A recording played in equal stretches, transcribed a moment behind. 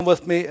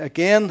With me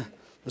again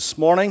this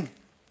morning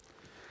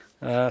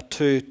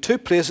to two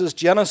places,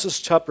 Genesis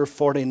chapter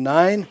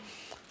 49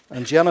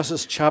 and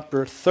Genesis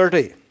chapter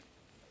 30.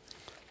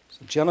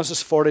 So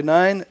Genesis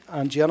 49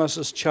 and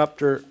Genesis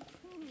chapter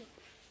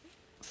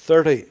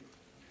 30.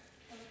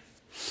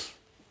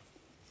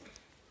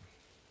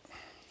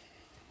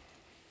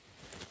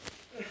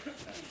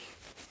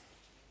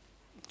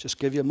 Just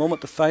give you a moment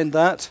to find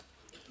that.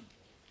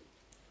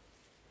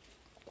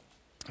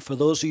 For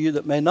those of you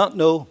that may not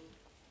know,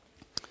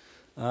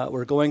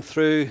 we're going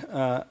through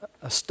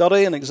a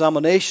study and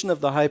examination of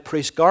the high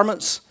priest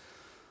garments,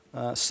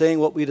 seeing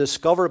what we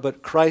discover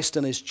about Christ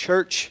and his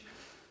church.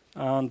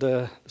 And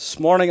this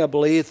morning, I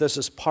believe, this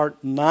is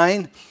part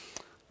 9.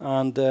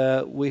 And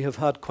we have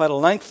had quite a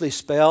lengthy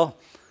spell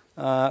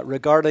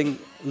regarding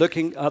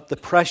looking at the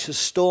precious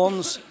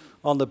stones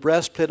on the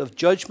breastplate of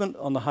judgment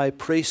on the high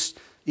priest's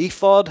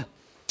ephod,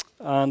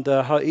 and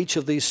how each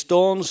of these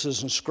stones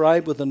is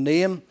inscribed with the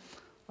name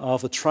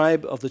of the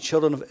tribe of the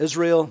children of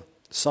Israel,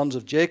 sons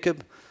of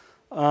Jacob.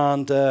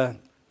 And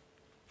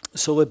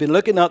so we've been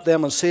looking at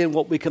them and seeing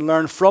what we can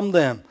learn from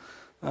them.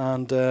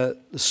 And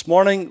this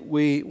morning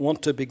we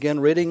want to begin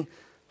reading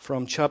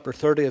from chapter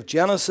 30 of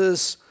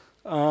Genesis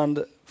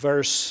and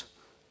verse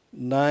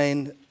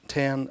 9,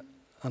 10,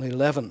 and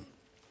 11.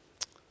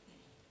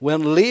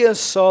 When Leah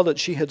saw that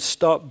she had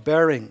stopped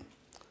bearing,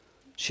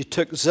 she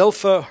took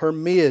Zilpah her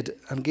maid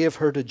and gave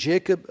her to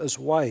Jacob as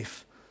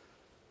wife.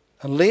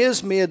 And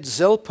Leah's maid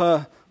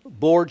Zilpah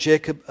bore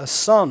Jacob a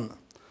son.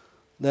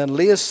 Then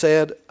Leah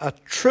said, "A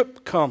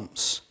troop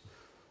comes."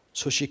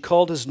 So she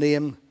called his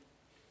name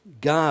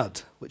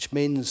Gad, which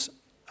means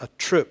a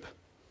troop.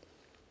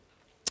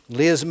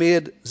 Leah's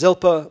maid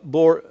Zilpah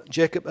bore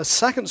Jacob a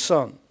second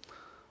son.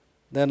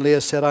 Then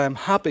Leah said, "I am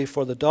happy,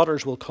 for the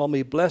daughters will call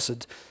me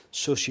blessed."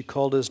 So she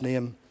called his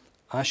name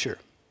Asher.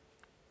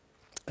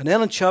 And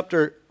then in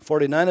chapter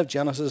 49 of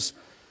Genesis,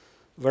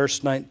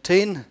 verse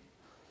 19,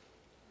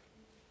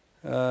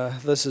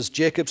 this is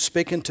Jacob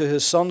speaking to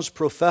his sons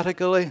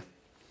prophetically.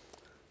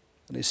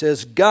 And he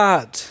says,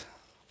 Gad,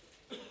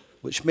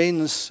 which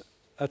means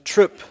a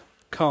troop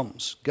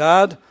comes.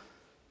 Gad,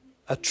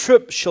 a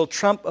troop shall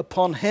tramp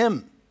upon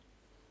him,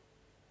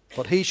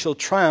 but he shall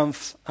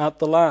triumph at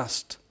the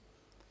last.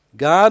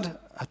 Gad,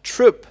 a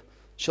troop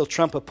shall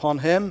tramp upon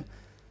him,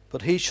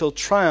 but he shall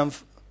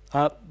triumph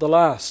at the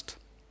last.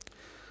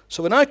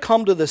 So we now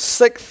come to the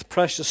sixth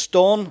precious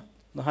stone,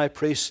 the high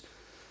priest's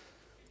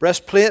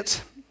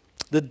breastplate,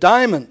 the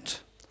diamond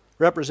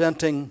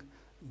representing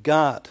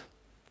Gad.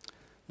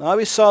 Now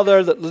we saw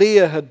there that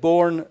Leah had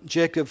borne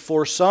Jacob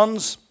 4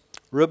 sons,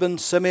 Reuben,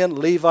 Simeon,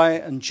 Levi,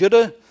 and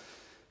Judah,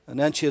 and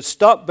then she had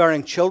stopped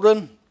bearing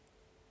children.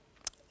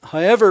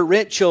 However,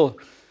 Rachel,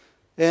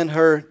 in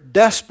her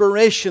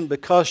desperation,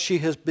 because she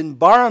has been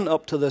barren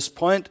up to this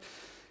point,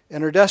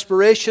 in her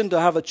desperation to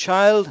have a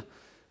child,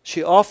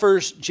 she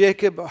offers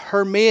Jacob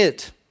her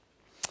maid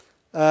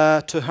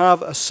to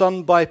have a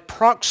son by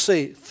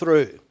proxy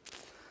through.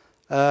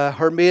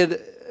 Her maid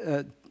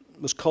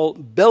was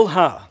called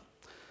Bilhah.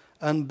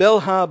 And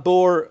Bilhah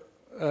bore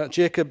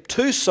Jacob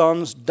 2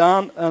 sons,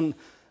 Dan and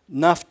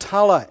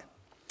Naphtali.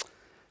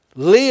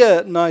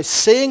 Leah, now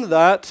seeing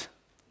that,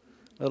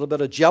 a little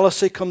bit of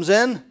jealousy comes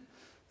in.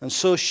 And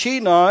so she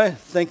now,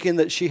 thinking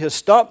that she has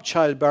stopped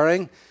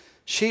childbearing,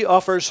 she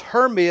offers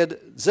her maid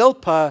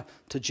Zilpah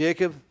to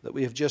Jacob, that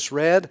we have just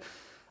read.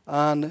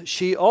 And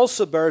she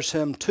also bears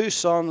him 2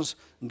 sons,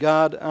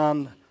 Gad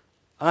and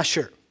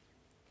Asher.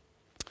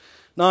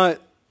 Now,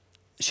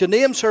 she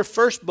names her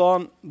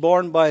firstborn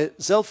by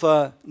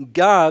Zilpah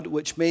Gad,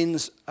 which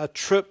means a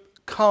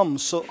troop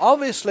comes. So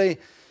obviously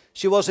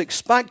she was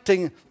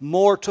expecting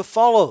more to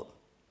follow.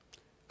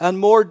 And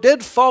more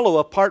did follow,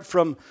 apart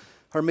from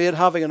her maid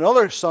having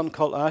another son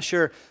called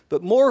Asher,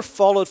 but more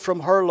followed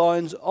from her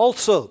loins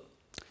also.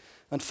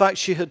 In fact,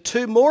 she had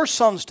 2 more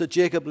sons to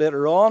Jacob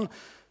later on,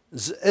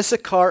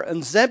 Issachar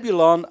and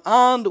Zebulun,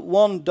 and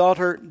 1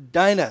 daughter,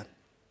 Dinah.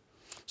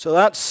 So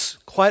that's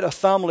quite a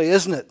family,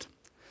 isn't it?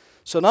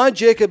 So now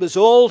Jacob is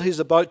old, he's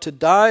about to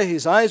die,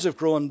 his eyes have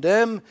grown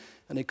dim,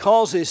 and he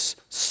calls his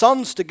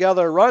sons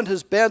together around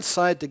his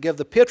bedside to give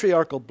the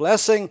patriarchal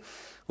blessing,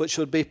 which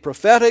would be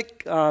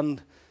prophetic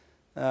and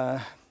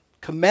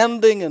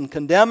commending and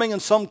condemning in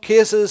some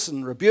cases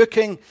and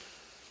rebuking.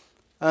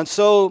 And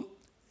so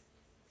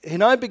he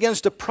now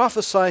begins to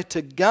prophesy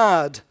to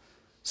Gad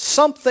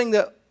something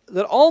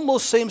that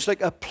almost seems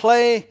like a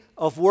play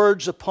of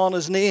words upon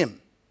his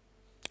name.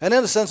 And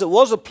in a sense, it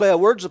was a play of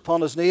words upon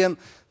his name,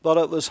 but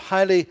it was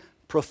highly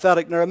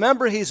prophetic. Now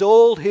remember, he's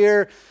old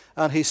here,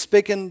 and he's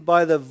speaking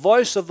by the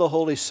voice of the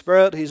Holy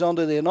Spirit. He's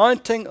under the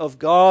anointing of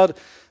God,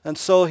 and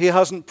so he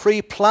hasn't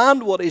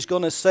pre-planned what he's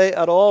going to say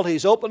at all.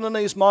 He's opening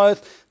his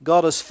mouth.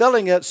 God is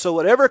filling it, so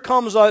whatever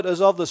comes out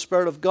is of the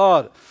Spirit of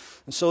God.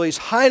 And so he's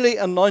highly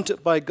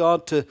anointed by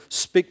God to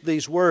speak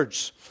these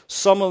words.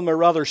 Some of them are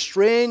rather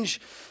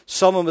strange.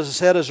 Some of them, as I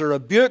said, is a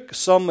rebuke.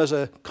 Some is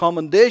a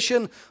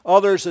commendation.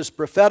 Others is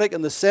prophetic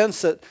in the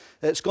sense that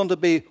it's going to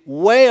be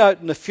way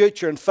out in the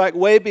future. In fact,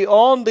 way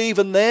beyond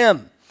even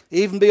them.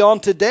 even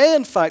beyond today,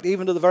 in fact,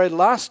 even to the very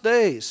last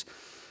days.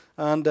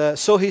 And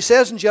so he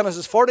says in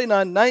Genesis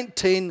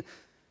 49:19,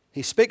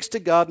 he speaks to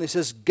God and he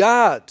says,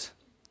 God,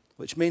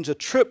 which means a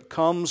troop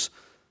comes,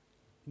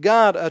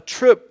 God, a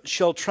troop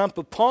shall tramp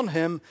upon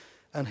him,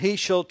 and he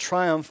shall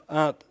triumph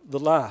at the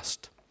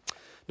last.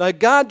 Now,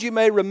 Gad, you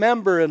may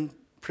remember in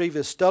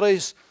previous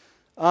studies,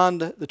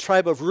 and the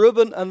tribe of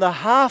Reuben and the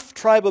half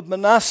tribe of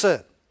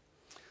Manasseh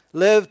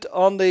lived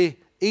on the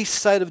east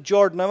side of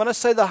Jordan. Now, when I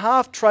say the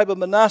half tribe of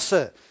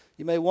Manasseh,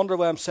 you may wonder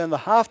why I'm saying the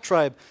half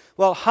tribe.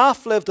 Well,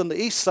 half lived on the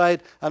east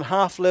side and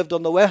half lived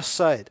on the west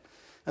side.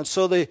 And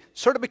so they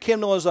sort of became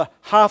known as a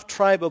half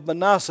tribe of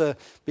Manasseh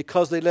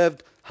because they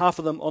lived, half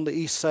of them, on the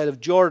east side of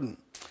Jordan.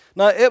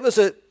 Now, it was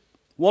a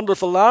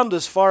wonderful land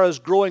as far as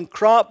growing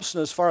crops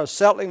and as far as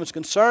settling was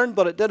concerned,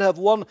 but it did have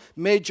one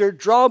major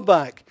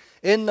drawback,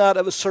 in that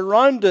it was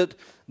surrounded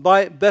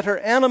by bitter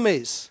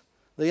enemies.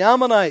 The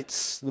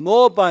Ammonites, the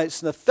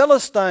Moabites, and the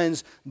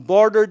Philistines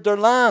bordered their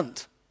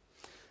land.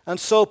 And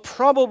so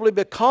probably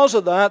because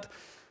of that,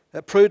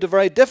 it proved a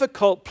very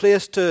difficult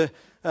place to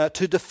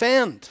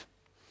defend.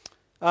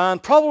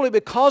 And probably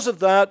because of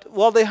that,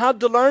 well, they had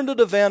to learn to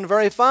defend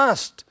very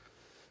fast.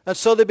 And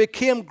so they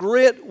became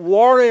great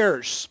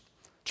warriors,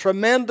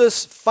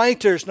 tremendous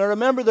fighters. Now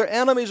remember, their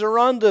enemies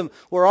around them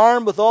were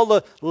armed with all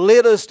the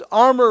latest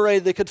armory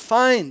they could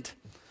find.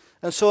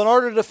 And so in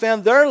order to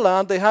defend their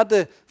land, they had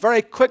to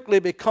very quickly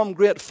become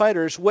great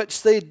fighters,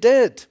 which they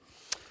did.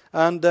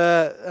 And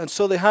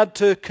so they had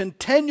to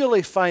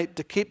continually fight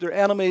to keep their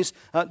enemies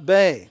at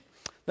bay.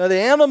 Now the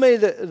enemy,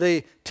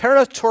 the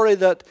territory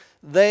that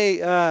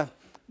they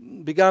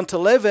began to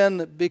live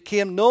in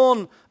became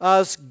known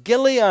as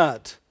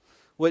Gilead,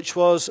 which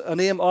was a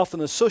name often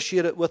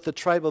associated with the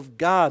tribe of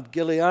Gad,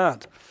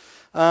 Gilead.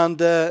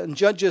 And in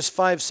Judges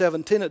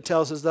 5:17 it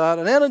tells us that.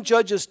 And then in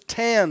Judges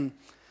 10,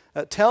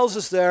 it tells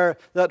us there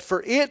that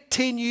for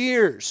 18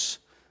 years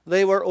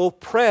they were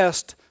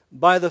oppressed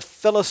by the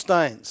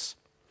Philistines.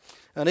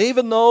 And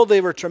even though they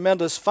were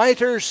tremendous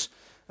fighters,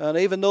 and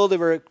even though they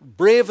were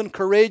brave and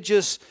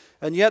courageous,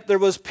 and yet there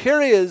was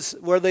periods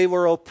where they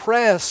were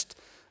oppressed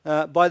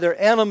by their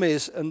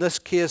enemies, in this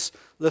case,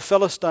 the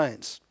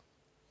Philistines.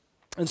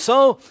 And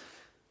so,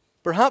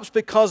 perhaps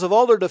because of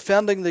all their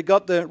defending, they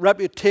got the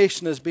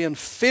reputation as being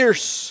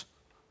fierce,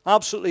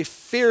 absolutely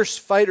fierce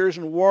fighters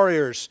and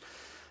warriors.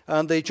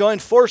 And they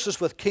joined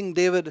forces with King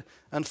David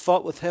and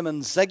fought with him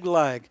in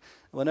Ziklag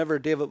whenever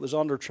David was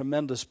under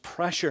tremendous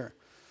pressure.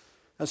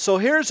 And so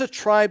here's a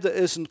tribe that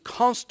is in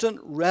constant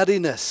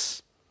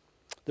readiness.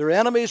 Their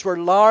enemies were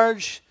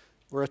large,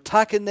 were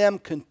attacking them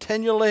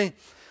continually,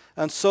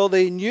 and so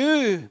they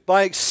knew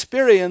by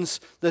experience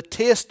the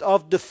taste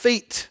of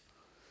defeat,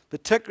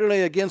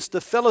 particularly against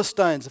the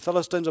Philistines. The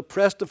Philistines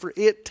oppressed them for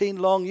 18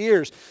 long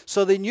years.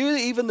 So they knew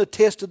even the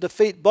taste of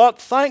defeat, but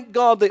thank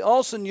God they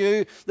also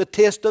knew the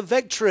taste of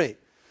victory,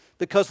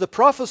 because the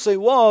prophecy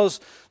was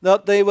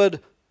that they would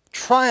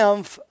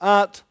triumph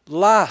at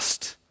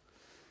last.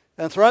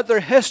 And throughout their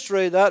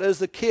history, that is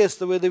the case,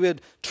 the way they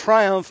would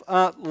triumph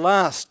at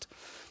last.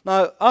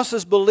 Now, us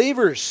as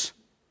believers,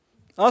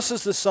 us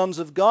as the sons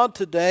of God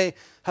today,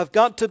 have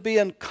got to be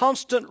in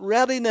constant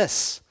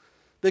readiness,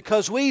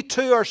 because we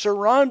too are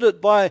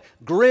surrounded by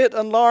great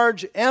and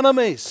large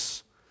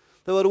enemies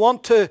that would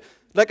want to,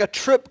 like a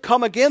troop,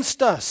 come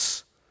against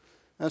us.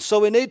 And so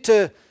we need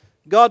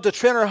God to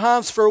train our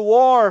hands for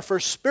war, for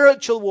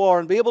spiritual war,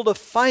 and be able to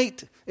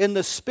fight in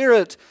the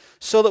Spirit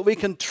so that we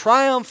can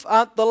triumph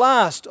at the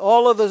last.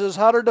 All of us has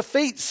had our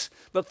defeats,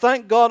 but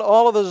thank God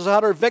all of us has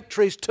had our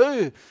victories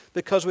too,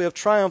 because we have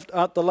triumphed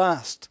at the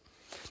last.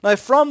 Now,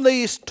 from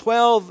these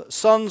 12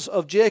 sons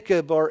of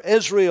Jacob, or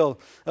Israel,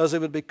 as they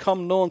would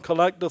become known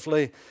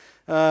collectively,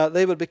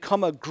 they would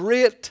become a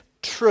great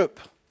troop,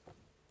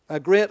 a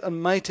great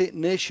and mighty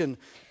nation.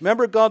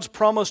 Remember God's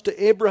promise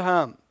to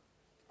Abraham,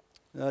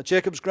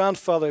 Jacob's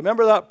grandfather.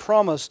 Remember that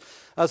promise: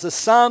 as the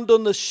sand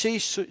on the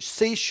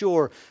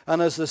seashore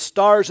and as the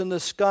stars in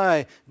the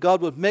sky, God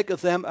would make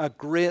of them a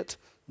great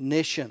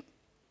nation.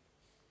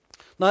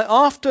 Now,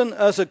 often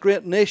as a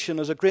great nation,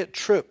 as a great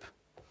troop,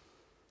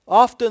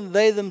 often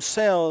they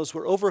themselves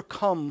were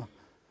overcome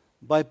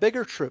by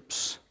bigger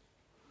troops,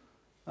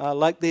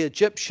 like the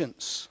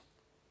Egyptians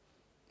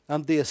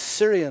and the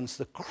Assyrians,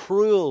 the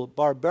cruel,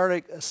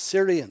 barbaric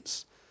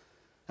Assyrians,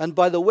 and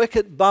by the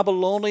wicked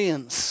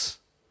Babylonians,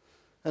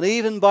 and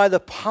even by the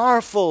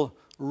powerful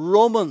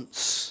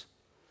Romans.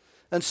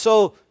 And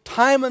so,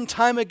 time and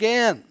time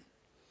again,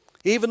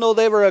 even though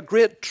they were a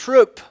great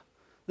troop,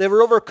 they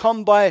were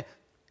overcome by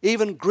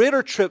even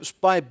greater troops,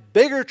 by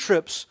bigger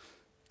troops.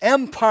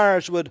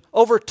 Empires would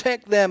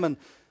overtake them and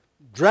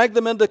drag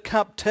them into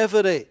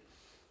captivity.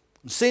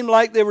 It seemed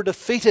like they were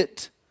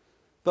defeated.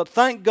 But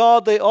thank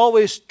God they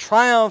always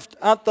triumphed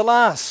at the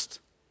last.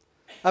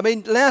 I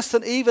mean, less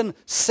than even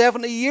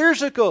 70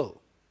 years ago,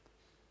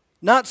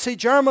 Nazi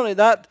Germany,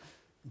 that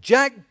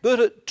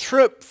jackbooted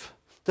troop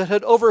that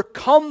had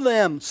overcome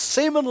them,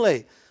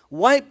 seemingly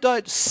wiped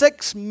out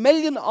 6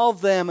 million of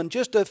them in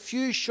just a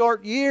few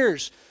short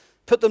years,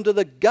 put them to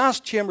the gas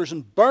chambers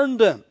and burned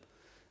them.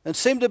 And it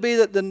seemed to be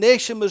that the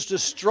nation was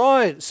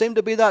destroyed. It seemed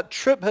to be that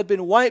trip had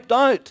been wiped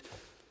out.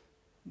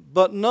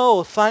 But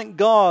no, thank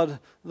God,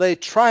 they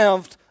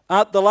triumphed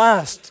at the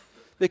last.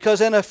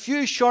 Because in a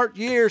few short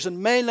years,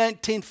 in May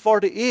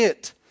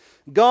 1948,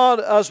 God,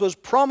 as was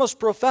promised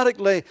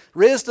prophetically,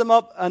 raised them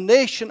up a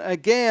nation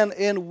again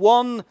in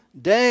one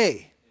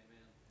day.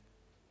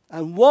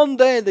 And one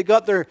day they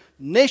got their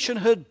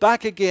nationhood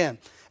back again.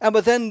 And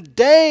within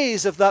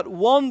days of that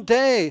one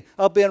day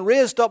of being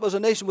raised up as a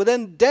nation,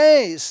 within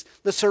days,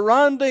 the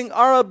surrounding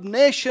Arab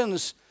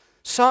nations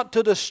sought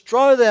to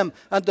destroy them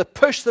and to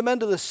push them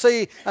into the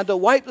sea and to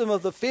wipe them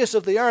off the face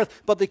of the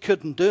earth. But they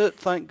couldn't do it,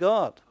 thank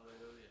God.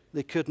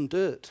 They couldn't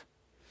do it.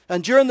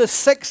 And during the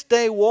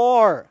 6-day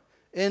war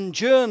in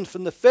June,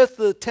 from the 5th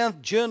to the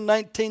 10th June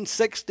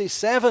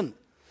 1967,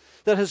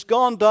 that has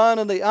gone down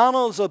in the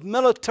annals of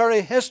military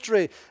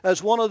history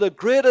as one of the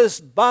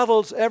greatest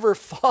battles ever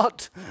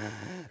fought.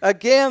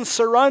 Again,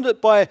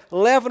 surrounded by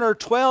 11 or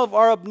 12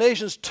 Arab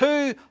nations,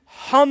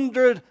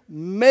 200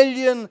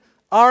 million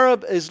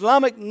Arab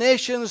Islamic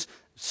nations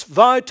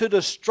vowed to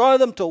destroy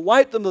them, to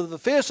wipe them off the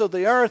face of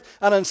the earth.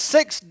 And in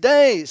 6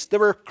 days, they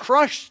were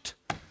crushed.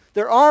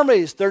 Their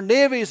armies, their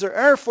navies, their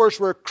air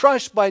force were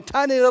crushed by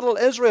tiny little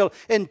Israel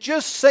in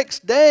just 6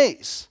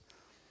 days.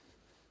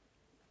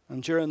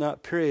 And during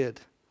that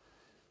period,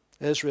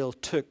 Israel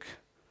took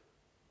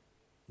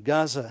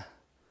Gaza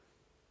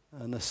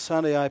and the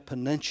Sinai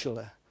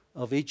Peninsula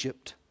of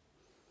Egypt.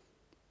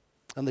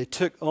 And they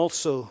took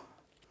also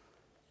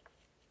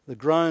the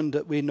ground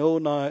that we know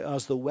now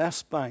as the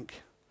West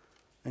Bank,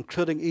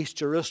 including East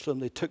Jerusalem.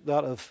 They took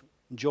that of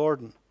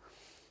Jordan.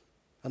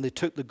 And they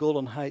took the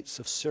Golan Heights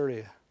of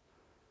Syria.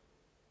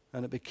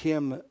 And it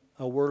became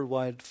a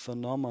worldwide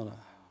phenomenon.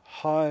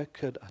 How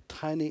could a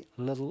tiny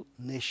little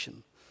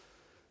nation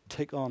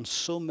take on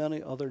so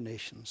many other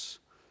nations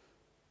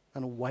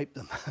and wipe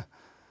them?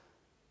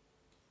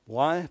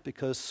 Why?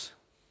 Because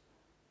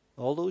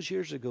all those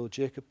years ago,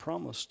 Jacob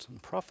promised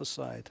and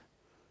prophesied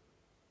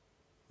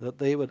that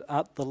they would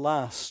at the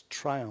last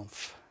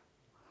triumph.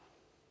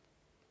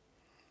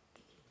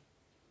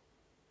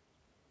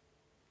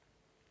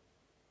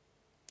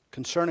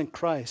 Concerning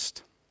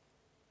Christ,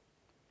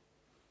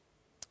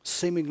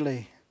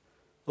 seemingly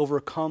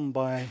overcome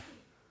by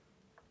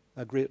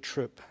a great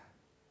troop,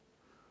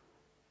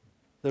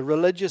 the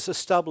religious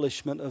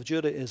establishment of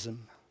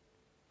Judaism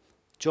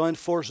joined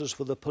forces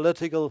with the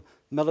political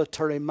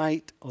military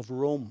might of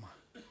Rome,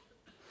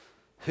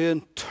 who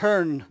in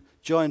turn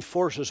joined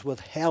forces with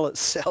hell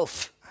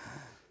itself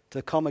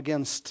to come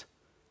against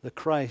the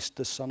Christ,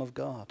 the Son of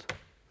God.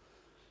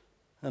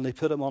 And they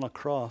put him on a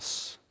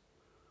cross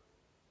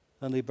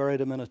and they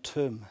buried him in a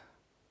tomb,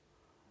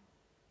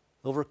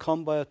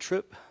 overcome by a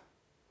troop.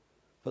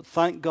 But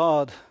thank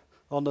God,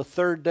 on the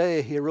third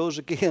day, he rose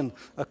again,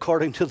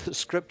 according to the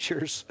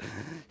Scriptures.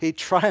 He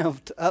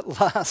triumphed at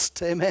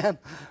last. Amen.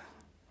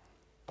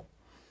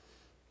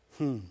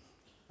 Do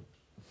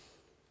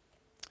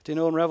you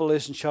know in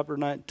Revelation chapter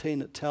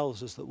 19, it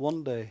tells us that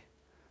one day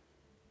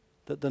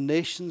that the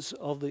nations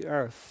of the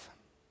earth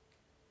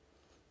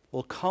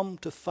will come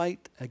to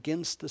fight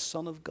against the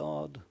Son of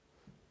God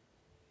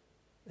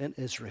in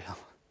Israel.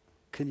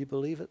 Can you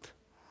believe it?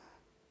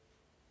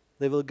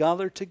 They will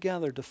gather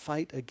together to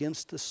fight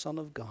against the Son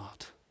of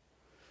God.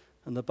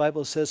 And the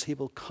Bible says he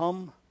will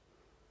come,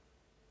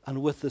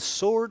 and with the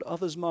sword of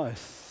his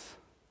mouth,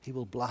 he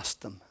will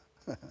blast them.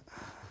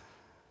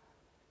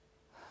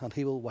 And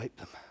he will wipe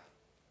them.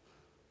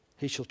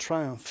 He shall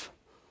triumph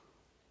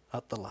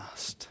at the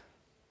last.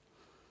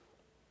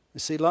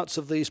 You see, lots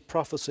of these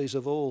prophecies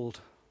of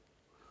old,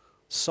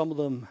 some of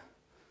them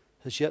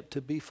has yet to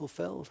be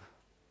fulfilled.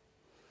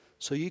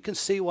 So you can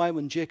see why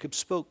when Jacob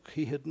spoke,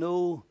 he had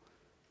no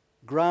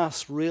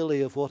grasp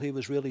really of what he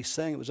was really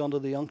saying. It was under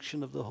the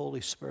unction of the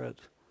Holy Spirit.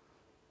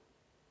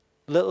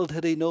 Little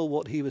did he know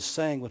what he was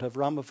saying would have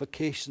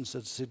ramifications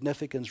and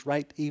significance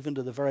right even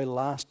to the very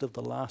last of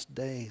the last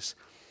days.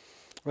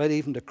 Right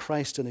even to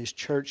Christ and his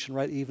church, and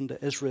right even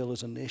to Israel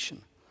as a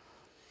nation.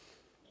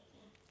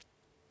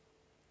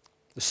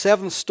 The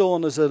seventh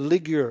stone is a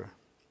ligure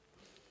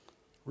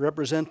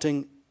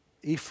representing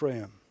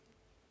Ephraim.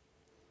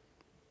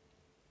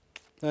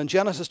 Now in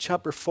Genesis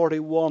chapter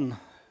 41,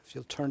 if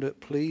you'll turn to it,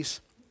 please.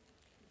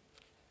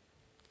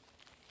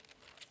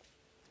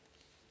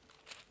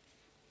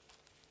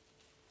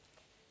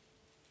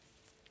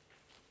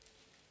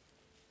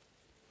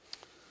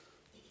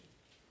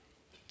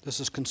 This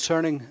is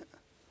concerning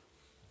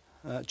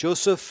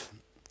Joseph,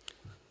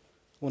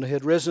 when he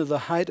had risen to the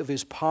height of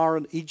his power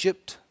in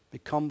Egypt,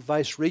 become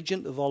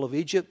vice-regent of all of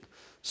Egypt,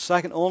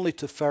 second only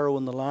to Pharaoh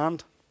in the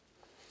land.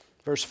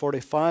 Verse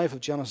 45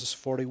 of Genesis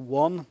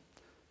 41.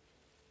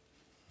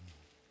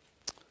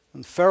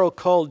 And Pharaoh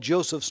called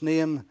Joseph's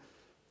name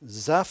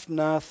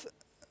Zaphnath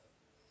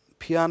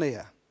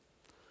Paneah,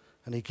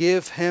 and he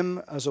gave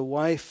him as a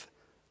wife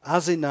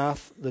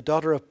Asenath, the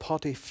daughter of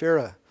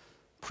Potipharah,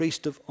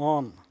 priest of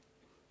On.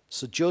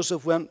 So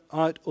Joseph went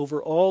out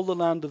over all the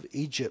land of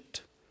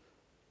Egypt.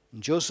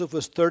 And Joseph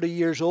was 30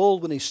 years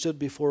old when he stood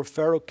before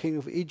Pharaoh, king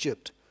of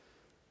Egypt.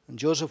 And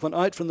Joseph went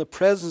out from the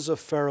presence of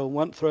Pharaoh, and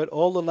went throughout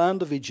all the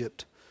land of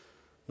Egypt.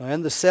 Now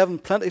in the 7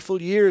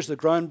 plentiful years the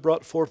ground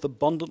brought forth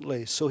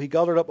abundantly. So he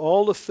gathered up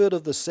all the food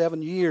of the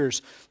 7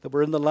 years that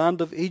were in the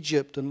land of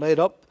Egypt, and laid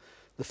up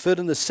the food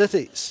in the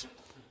cities.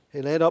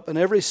 He laid up in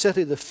every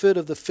city the food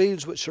of the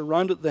fields which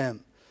surrounded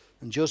them.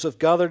 And Joseph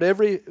gathered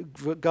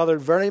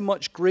very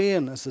much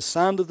grain as the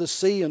sand of the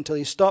sea, until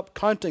he stopped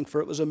counting,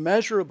 for it was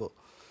immeasurable.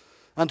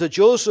 And to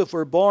Joseph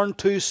were born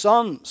 2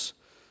 sons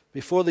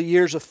before the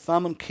years of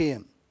famine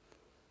came,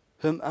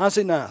 whom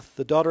Asenath,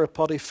 the daughter of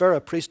Potiphera,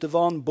 priest of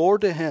On, bore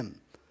to him.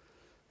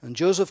 And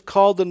Joseph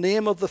called the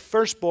name of the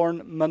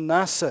firstborn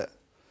Manasseh,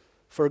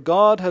 for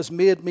God has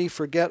made me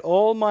forget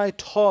all my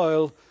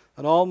toil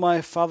and all my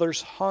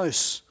father's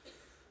house.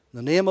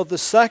 The name of the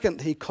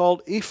second he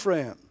called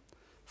Ephraim,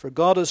 for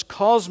God has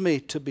caused me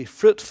to be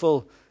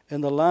fruitful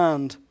in the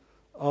land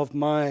of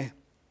my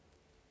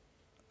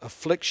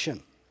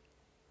affliction.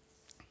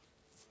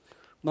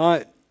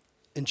 Now,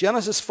 in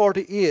Genesis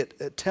 48,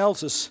 it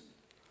tells us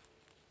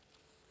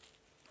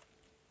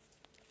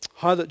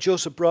how that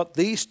Joseph brought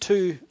these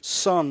 2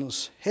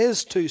 sons,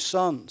 his 2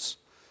 sons,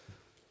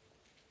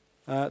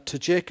 to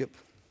Jacob.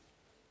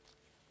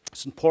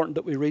 It's important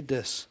that we read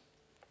this.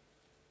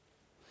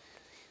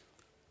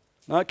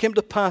 Now it came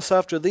to pass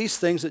after these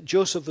things that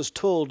Joseph was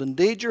told,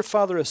 Indeed, your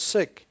father is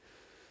sick.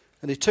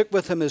 And he took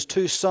with him his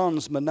 2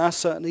 sons,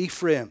 Manasseh and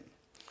Ephraim.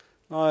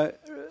 Now,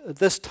 at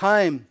this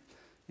time,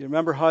 you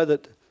remember how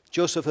that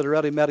Joseph had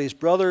already met his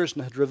brothers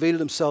and had revealed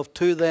himself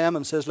to them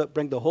and says, look,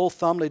 bring the whole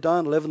family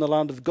down, live in the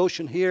land of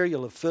Goshen here,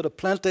 you'll have food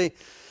aplenty.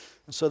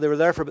 And so they were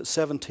there for about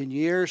 17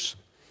 years.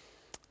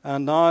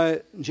 And now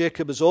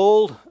Jacob is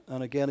old,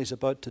 and again he's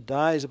about to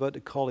die, he's about to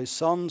call his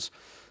sons.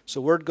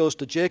 So word goes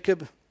to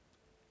Jacob,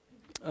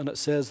 and it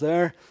says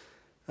there,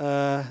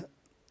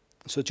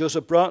 so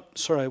Joseph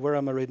brought, where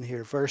am I reading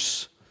here?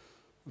 Verse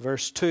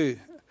 2.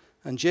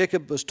 And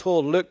Jacob was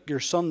told, look,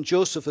 your son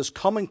Joseph is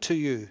coming to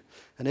you.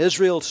 And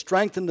Israel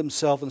strengthened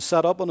himself and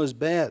sat up on his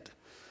bed.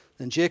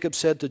 Then Jacob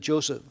said to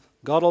Joseph,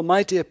 God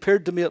Almighty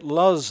appeared to me at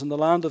Luz in the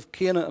land of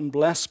Canaan and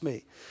blessed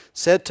me.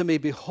 Said to me,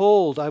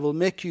 behold, I will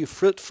make you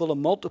fruitful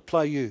and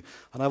multiply you.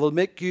 And I will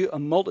make you a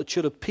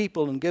multitude of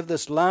people and give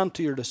this land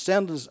to your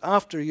descendants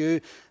after you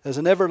as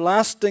an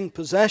everlasting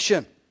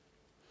possession.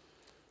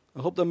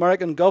 I hope the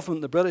American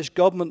government, the British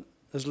government,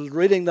 is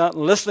reading that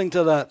and listening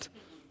to that.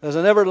 As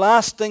an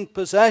everlasting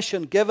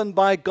possession given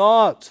by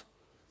God.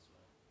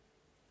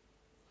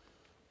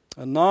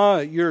 And now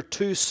your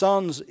 2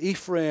 sons,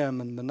 Ephraim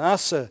and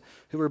Manasseh,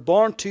 who were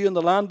born to you in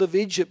the land of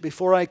Egypt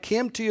before I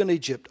came to you in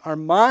Egypt, are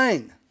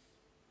mine.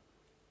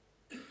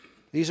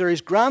 These are his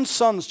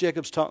grandsons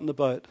Jacob's talking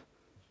about.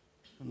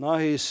 And now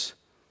he's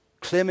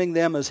claiming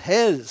them as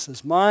his,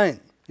 as mine.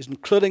 He's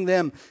including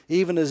them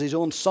even as his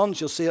own sons.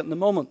 You'll see it in a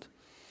moment.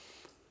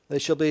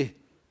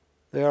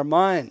 They are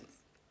mine.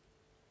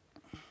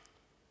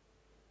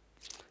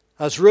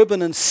 As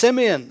Reuben and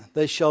Simeon,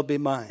 they shall be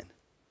mine.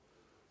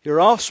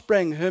 Your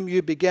offspring, whom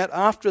you beget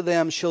after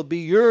them, shall be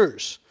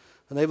yours,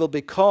 and they will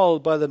be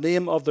called by the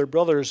name of their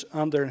brothers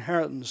and their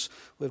inheritance.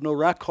 We have no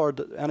record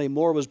that any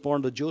more was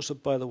born to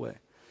Joseph, by the way.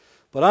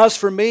 But as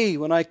for me,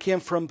 when I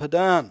came from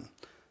Padan,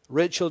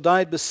 Rachel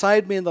died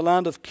beside me in the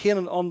land of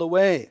Canaan on the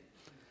way,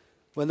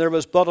 when there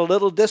was but a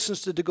little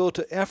distance to go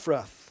to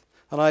Ephrath.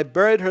 And I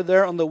buried her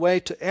there on the way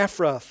to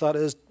Ephrath, that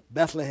is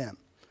Bethlehem.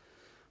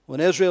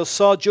 When Israel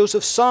saw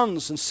Joseph's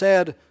sons and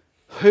said,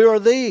 who are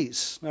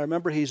these? Now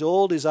remember, he's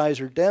old, his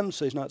eyes are dim,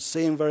 so he's not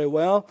seeing very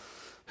well.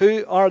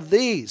 Who are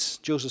these?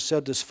 Joseph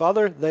said to his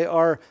father, they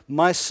are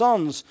my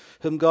sons,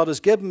 whom God has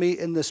given me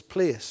in this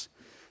place.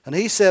 And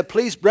he said,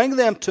 please bring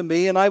them to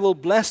me, and I will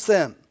bless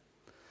them.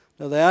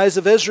 Now the eyes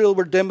of Israel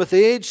were dim with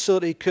age, so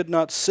that he could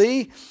not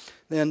see.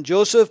 Then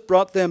Joseph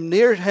brought them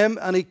near him,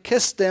 and he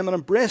kissed them and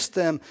embraced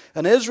them.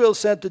 And Israel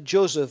said to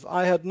Joseph,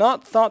 I had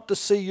not thought to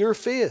see your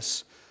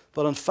face,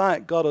 but in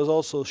fact God has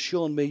also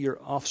shown me your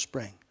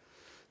offspring.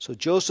 So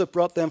Joseph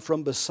brought them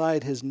from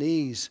beside his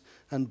knees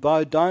and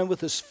bowed down with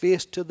his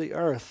face to the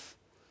earth.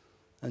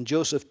 And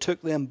Joseph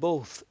took them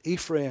both,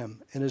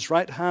 Ephraim in his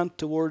right hand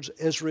towards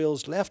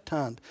Israel's left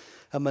hand,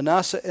 and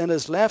Manasseh in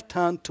his left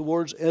hand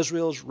towards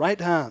Israel's right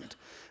hand,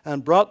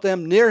 and brought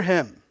them near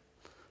him.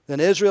 Then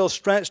Israel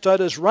stretched out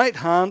his right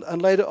hand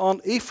and laid it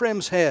on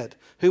Ephraim's head,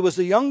 who was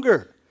the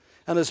younger,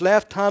 and his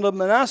left hand on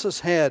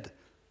Manasseh's head,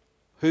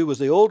 who was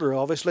the older,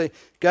 obviously,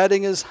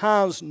 guiding his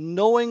hands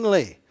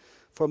knowingly.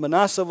 For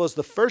Manasseh was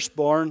the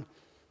firstborn,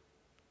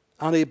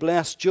 and he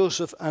blessed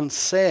Joseph and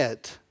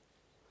said,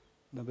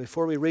 now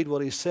before we read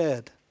what he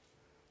said,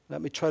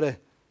 let me try to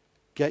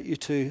get you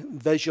to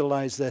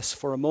visualize this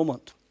for a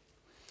moment.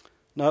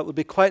 Now it would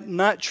be quite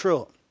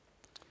natural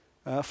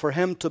for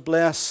him to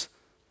bless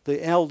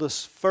the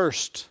eldest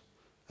first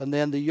and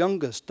then the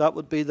youngest. That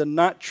would be the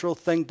natural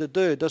thing to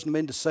do. It doesn't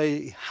mean to say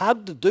he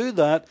had to do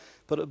that,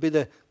 but it would be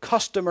the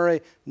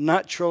customary,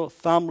 natural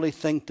family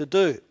thing to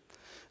do.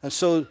 And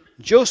so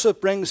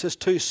Joseph brings his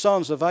 2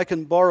 sons. If I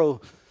can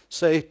borrow,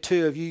 say,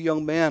 2 of you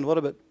young men. What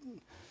about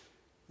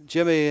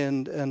Jimmy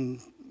and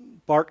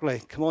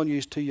Barclay? Come on,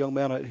 you 2 young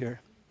men out here.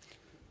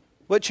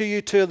 Which of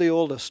you two are the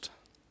oldest?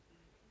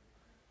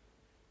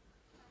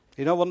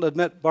 You don't want to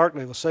admit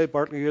Bartley. We'll say,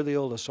 Bartley, you're the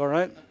oldest, all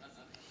right?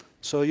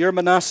 So you're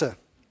Manasseh.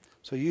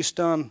 So you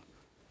stand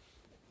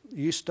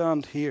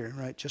here,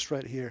 right, just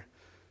right here.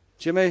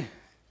 Jimmy,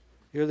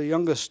 you're the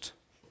youngest.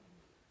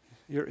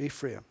 You're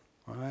Ephraim,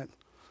 all right?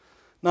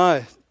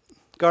 Now,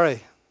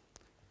 Gary,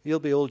 you'll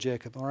be old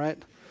Jacob, all right?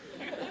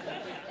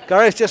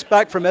 Gary's just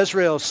back from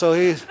Israel, so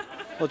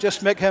we'll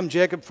just make him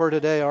Jacob for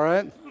today, all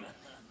right?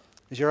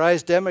 Is your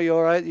eyes dim? Are you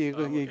all right?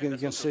 You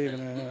can see.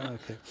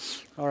 Okay.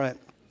 All right.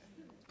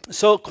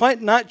 So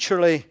quite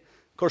naturally,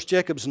 of course,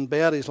 Jacob's in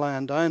bed. He's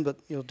lying down, but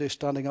you'll do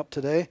standing up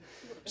today.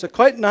 So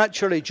quite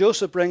naturally,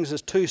 Joseph brings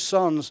his two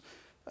sons,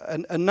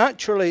 and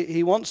naturally,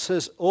 he wants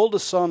his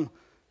oldest son,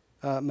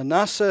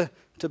 Manasseh,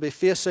 to be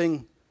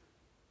facing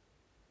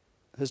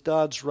his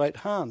dad's right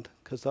hand,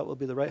 because that will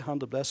be the right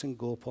hand of blessing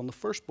go upon the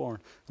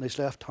firstborn, and his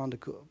left hand to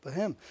go up by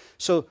him.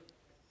 So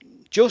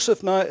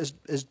Joseph now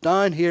is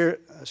down here.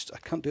 I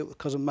can't do it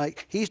because of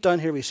Mike. He's down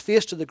here. He's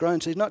face to the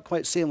ground, so he's not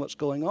quite seeing what's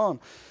going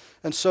on.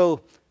 And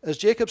so as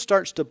Jacob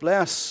starts to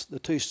bless the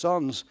two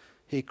sons,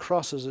 he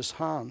crosses his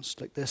hands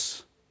like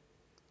this,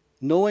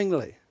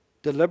 knowingly,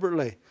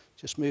 deliberately.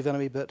 Just move in a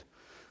wee bit.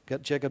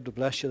 Get Jacob to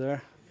bless you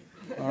there.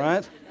 All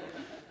right?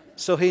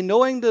 So he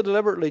knowingly,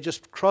 deliberately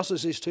just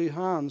crosses his two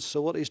hands.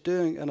 So what he's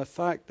doing, in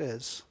effect,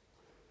 is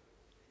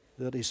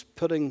that he's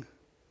putting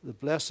the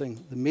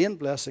blessing, the main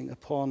blessing,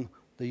 upon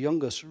the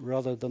youngest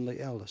rather than the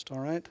eldest. All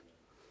right?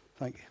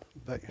 Thank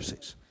you. Back your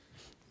seats.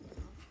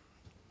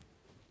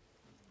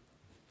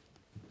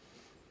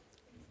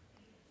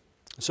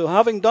 So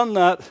having done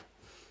that,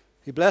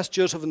 he blessed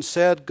Joseph and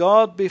said,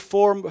 God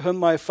before whom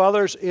my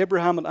fathers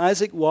Abraham and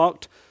Isaac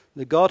walked,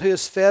 the God who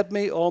has fed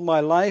me all my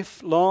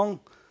life long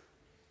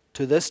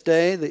to this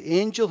day, the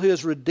angel who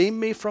has redeemed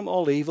me from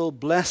all evil,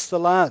 bless the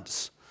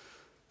lads,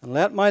 and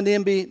let my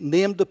name be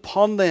named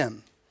upon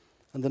them,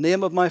 and the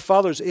name of my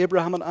fathers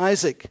Abraham and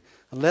Isaac,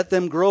 and let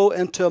them grow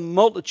into a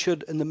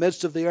multitude in the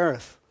midst of the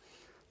earth.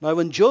 Now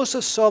when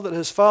Joseph saw that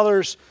his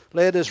fathers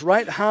laid his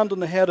right hand on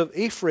the head of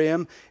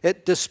Ephraim,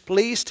 it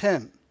displeased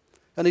him.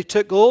 And he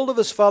took hold of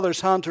his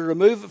father's hand to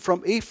remove it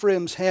from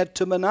Ephraim's head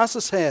to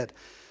Manasseh's head.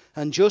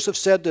 And Joseph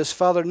said to his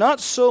father, not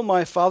so,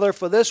 my father,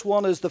 for this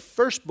one is the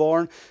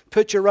firstborn.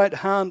 Put your right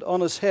hand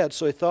on his head.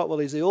 So he thought, well,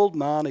 he's the old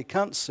man. He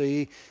can't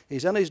see.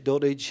 He's in his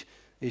dotage.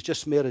 He's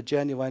just made a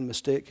genuine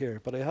mistake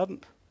here. But he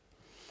hadn't.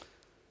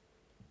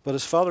 But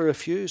his father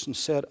refused and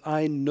said,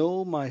 I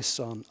know, my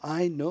son,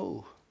 I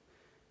know.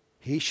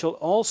 He shall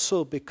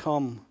also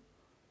become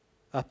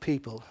a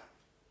people,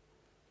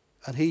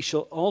 and he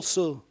shall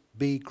also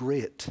be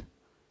great.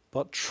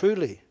 But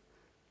truly,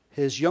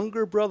 his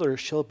younger brother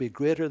shall be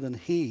greater than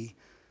he,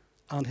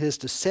 and his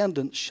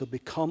descendants shall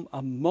become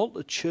a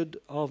multitude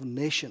of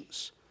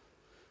nations.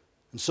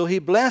 And so he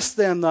blessed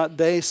them that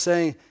day,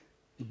 saying,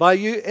 by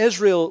you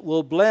Israel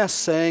will bless,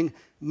 saying,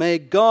 may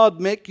God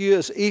make you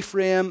as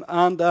Ephraim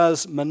and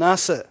as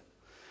Manasseh.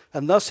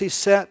 And thus he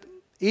set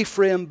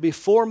Ephraim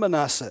before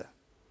Manasseh.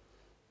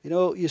 You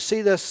know, you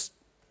see this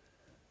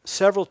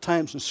several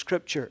times in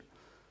Scripture,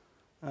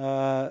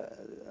 how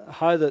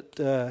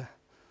that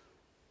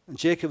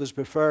Jacob was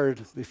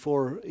preferred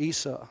before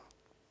Esau,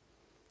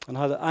 and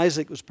how that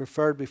Isaac was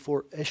preferred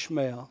before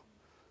Ishmael.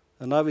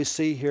 And now we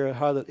see here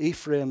how that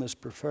Ephraim is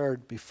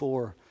preferred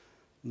before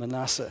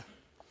Manasseh.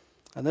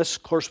 And this,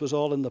 of course, was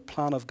all in the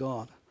plan of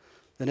God.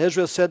 Then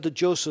Israel said to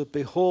Joseph,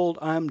 behold,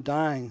 I am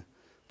dying,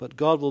 but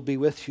God will be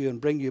with you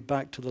and bring you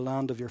back to the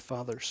land of your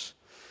fathers.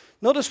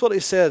 Notice what he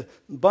said,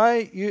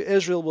 by you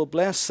Israel will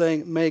bless,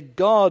 saying, may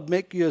God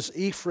make you as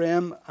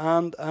Ephraim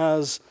and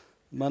as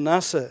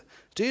Manasseh.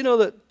 Do you know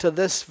that to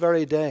this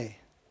very day,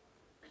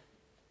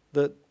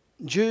 that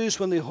Jews,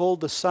 when they hold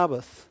the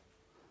Sabbath,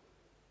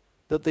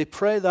 that they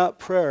pray that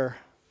prayer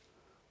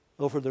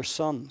over their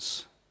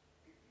sons?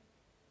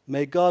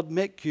 May God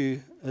make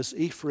you as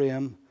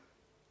Ephraim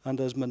and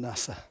as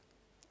Manasseh.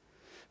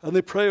 And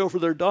they pray over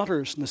their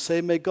daughters, and they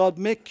say, may God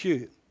make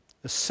you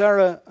as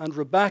Sarah and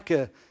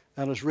Rebekah,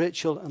 and as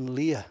Rachel and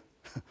Leah.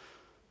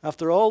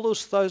 After all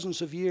those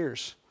thousands of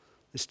years,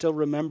 they still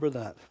remember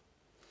that.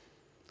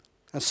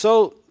 And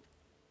so,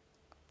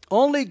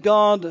 only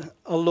God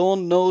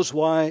alone knows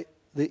why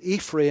the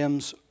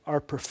Ephraims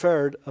are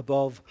preferred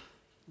above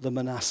the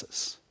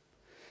Manassehs.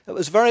 It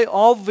was very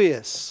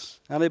obvious,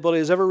 anybody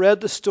who's ever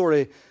read the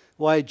story,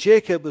 why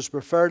Jacob was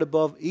preferred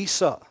above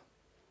Esau.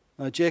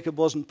 Now, Jacob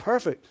wasn't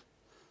perfect.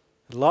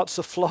 He had lots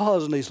of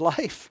flaws in his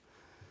life.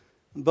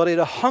 But he had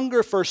a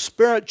hunger for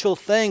spiritual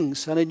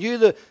things, and he knew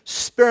the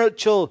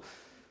spiritual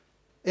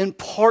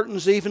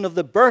importance even of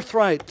the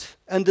birthright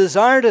and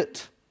desired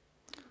it.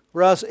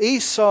 Whereas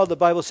Esau, the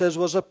Bible says,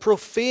 was a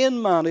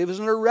profane man. He was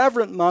an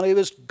irreverent man. He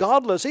was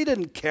godless. He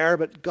didn't care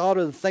about God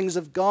or the things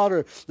of God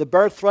or the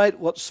birthright,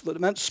 what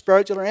it meant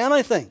spiritual or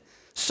anything.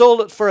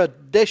 Sold it for a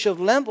dish of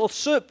lentil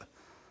soup.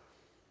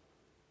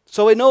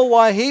 So we know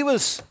why he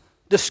was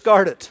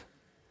discarded.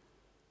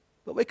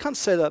 But we can't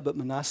say that about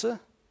Manasseh.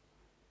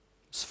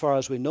 As far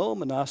as we know,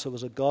 Manasseh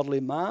was a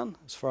godly man.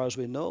 As far as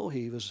we know,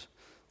 he was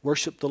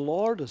worshiped the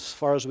Lord. As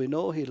far as we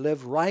know, he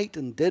lived right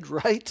and did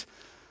right.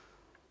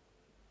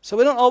 So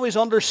we don't always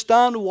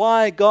understand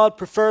why God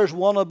prefers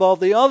one above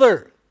the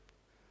other.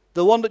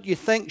 The one that you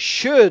think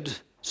should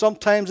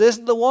sometimes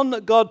isn't the one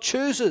that God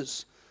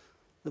chooses.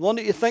 The one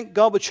that you think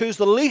God would choose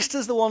the least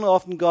is the one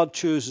often God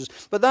chooses.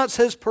 But that's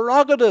his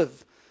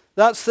prerogative.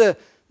 That's the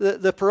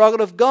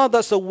prerogative of God.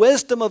 That's the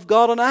wisdom of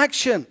God in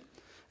action.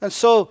 And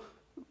so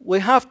we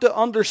have to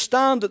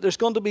understand that there's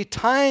going to be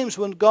times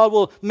when God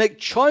will make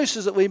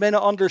choices that we may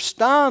not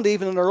understand,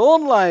 even in our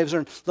own lives or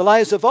in the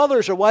lives of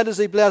others. Or why does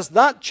he bless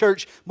that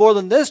church more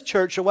than this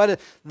church? Or why did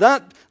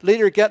that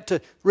leader get to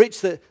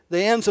reach the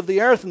ends of the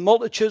earth and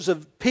multitudes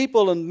of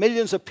people and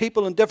millions of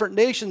people in different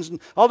nations,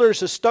 and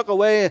others are stuck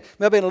away,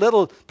 maybe in a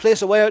little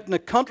place away out in the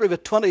country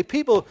with 20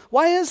 people?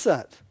 Why is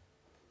that?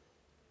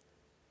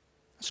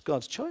 It's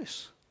God's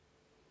choice.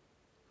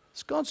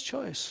 It's God's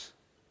choice.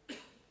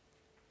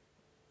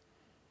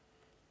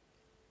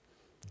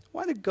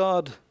 Why did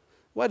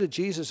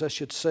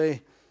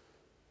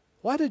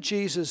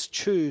Jesus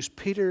choose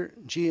Peter,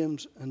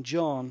 James, and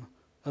John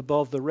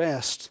above the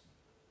rest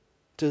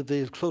to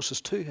be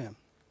closest to him?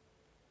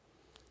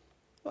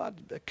 Well,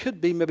 it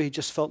could be maybe he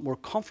just felt more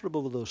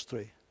comfortable with those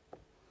three.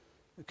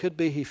 It could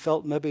be he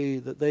felt maybe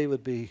that they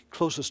would be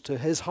closest to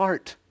his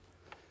heart.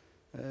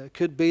 It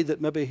could be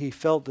that maybe he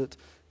felt that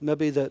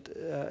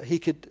he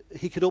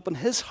could open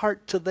his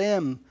heart to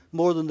them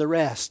more than the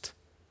rest.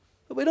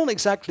 But we don't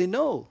exactly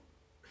know.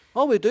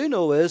 All we do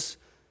know is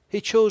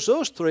he chose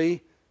those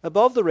three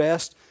above the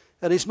rest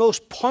at his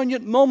most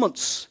poignant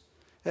moments,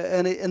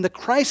 in the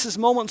crisis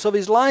moments of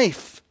his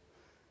life.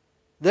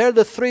 They're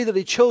the three that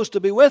he chose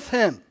to be with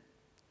him.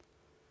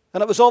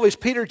 And it was always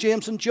Peter,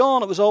 James, and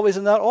John. It was always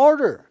in that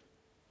order.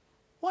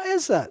 Why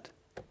is that?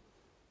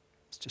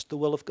 It's just the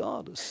will of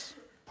God. It's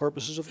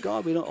purposes of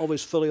God. We don't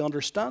always fully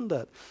understand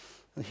that.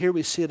 And here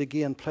we see it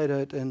again played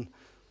out in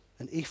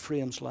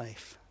Ephraim's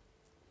life.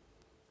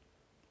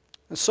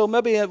 And so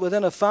maybe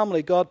within a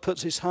family, God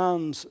puts his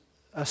hands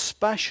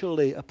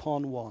especially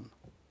upon one.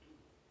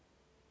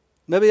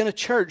 Maybe in a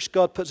church,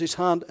 God puts his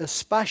hand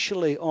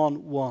especially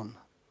on one.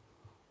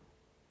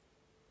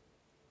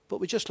 But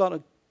we just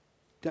let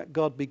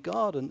God be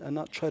God and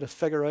not try to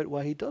figure out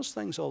why he does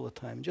things all the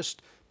time.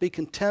 Just be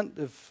content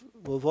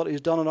with what he's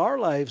done in our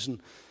lives,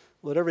 and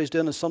whatever he's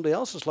doing in somebody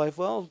else's life,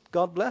 well,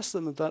 God bless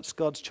them. If that's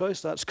God's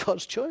choice, that's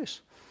God's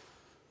choice.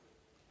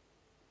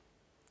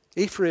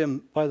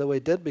 Ephraim, by the way,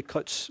 did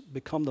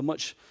become the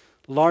much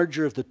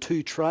larger of the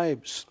two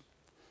tribes.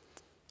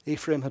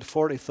 Ephraim had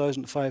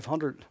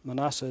 40,500.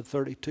 Manasseh had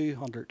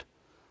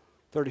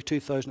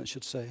 32,000, I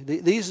should say.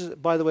 These,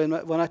 by the way,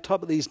 when I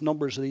talk about these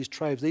numbers of these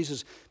tribes, these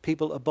is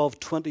people above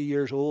 20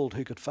 years old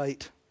who could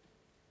fight.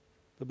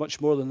 They're much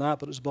more than that,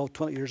 but it's above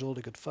 20 years old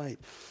who could fight.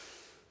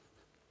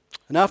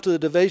 And after the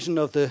division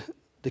of the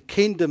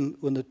kingdom,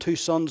 when the two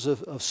sons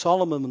of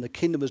Solomon, when the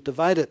kingdom was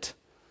divided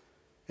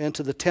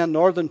into the 10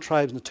 northern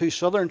tribes and the 2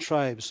 southern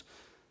tribes,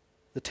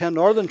 the 10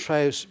 northern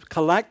tribes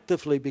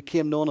collectively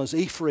became known as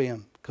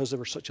Ephraim because they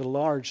were such a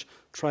large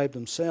tribe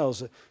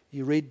themselves.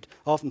 You read,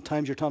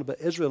 oftentimes you're talking about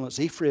Israel, and it's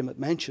Ephraim it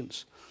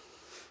mentions.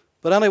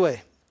 But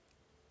anyway,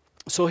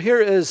 so here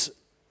is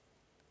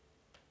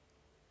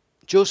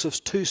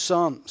Joseph's 2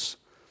 sons.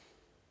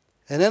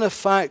 And in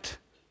effect,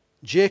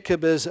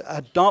 Jacob is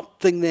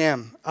adopting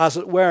them, as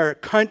it were,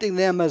 counting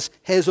them as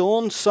his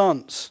own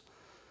sons,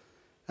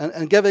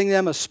 and giving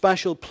them a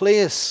special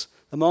place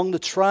among the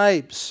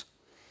tribes.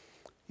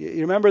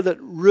 You remember that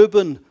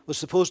Reuben was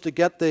supposed to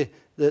get the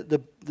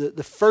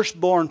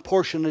firstborn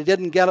portion, and he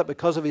didn't get it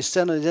because of his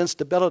sin and his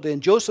instability,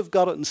 and Joseph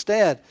got it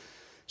instead.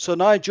 So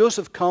now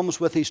Joseph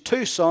comes with his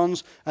 2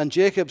 sons, and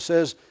Jacob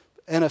says,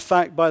 in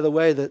effect, by the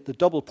way, that the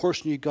double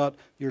portion you got,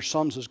 your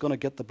sons is going to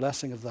get the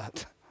blessing of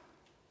that.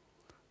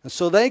 And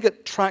so they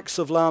get tracts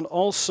of land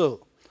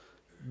also.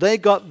 They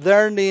got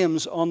their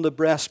names on the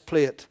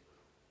breastplate,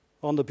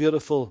 on the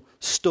beautiful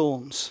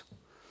stones.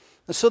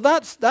 And so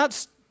that's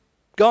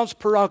God's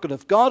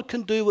prerogative. God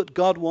can do what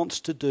God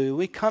wants to do.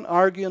 We can't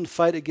argue and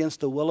fight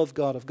against the will of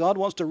God. If God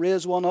wants to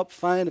raise one up,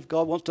 fine. If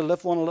God wants to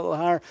lift one a little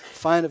higher,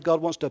 fine. If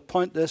God wants to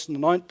appoint this and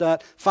anoint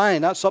that,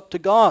 fine. That's up to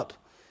God.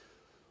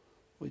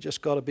 We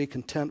just got to be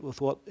content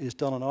with what He's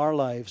done in our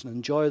lives and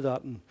enjoy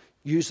that and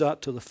use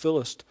that to the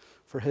fullest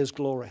for His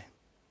glory.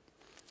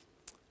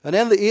 And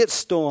then the 8th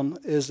stone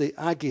is the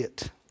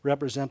agate,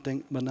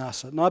 representing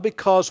Manasseh. Now,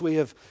 because we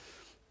have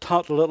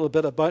talked a little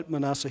bit about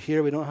Manasseh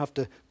here, we don't have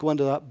to go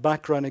into that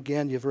background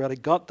again. You've already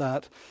got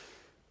that.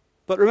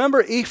 But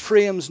remember,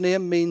 Ephraim's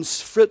name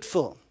means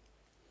fruitful.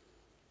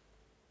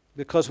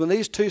 Because when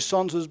these 2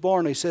 sons was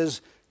born, he says,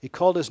 he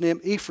called his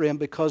name Ephraim,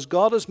 because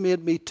God has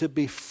made me to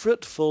be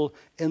fruitful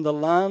in the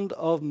land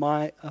of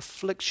my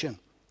affliction.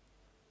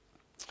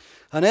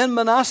 And in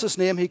Manasseh's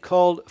name, he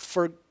called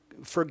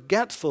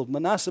forgetful.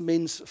 Manasseh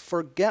means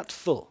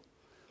forgetful.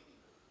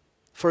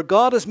 For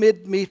God has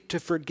made me to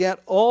forget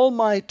all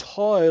my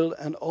toil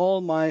and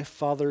all my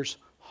father's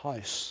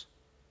house.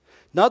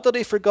 Not that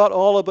he forgot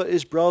all about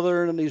his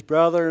brother and his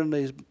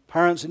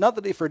parents. Not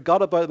that he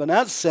forgot about them in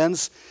that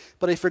sense,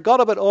 but he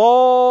forgot about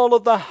all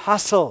of the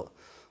hassle,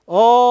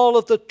 all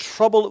of the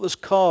trouble that was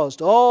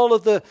caused, all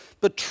of the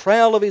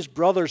betrayal of his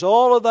brothers,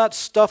 all of that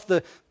stuff,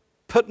 the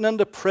putting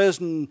into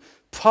prison,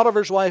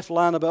 Potiphar's wife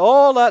lying about,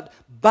 all that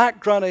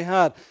background he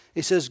had.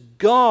 He says,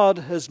 God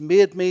has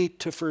made me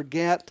to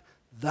forget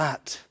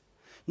that.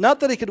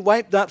 Not that he could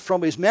wipe that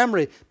from his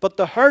memory, but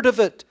the hurt of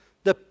it,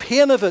 the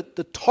pain of it,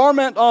 the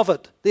torment of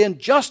it, the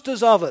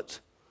injustice of it.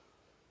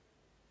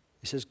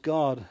 He says,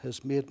 God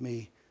has made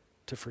me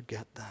to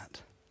forget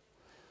that.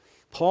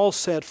 Paul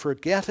said,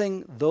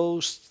 forgetting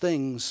those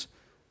things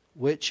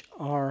which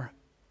are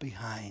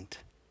behind.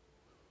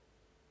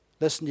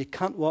 Listen, you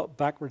can't walk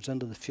backwards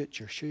into the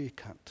future. Sure you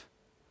can't.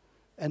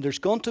 And there's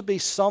going to be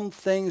some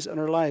things in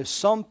our lives,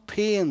 some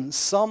pain,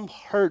 some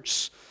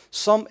hurts,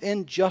 some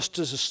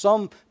injustices,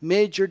 some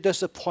major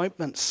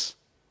disappointments.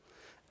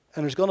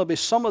 And there's going to be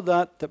some of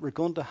that we're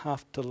going to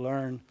have to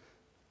learn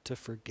to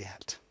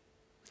forget.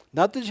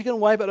 Not that you can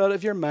wipe it out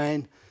of your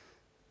mind,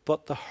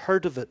 but the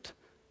hurt of it,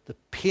 the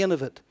pain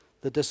of it,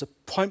 the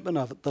disappointment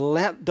of it, the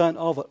letdown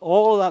of it,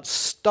 all of that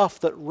stuff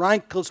that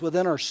rankles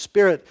within our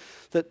spirit,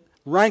 that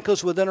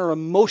rankles within our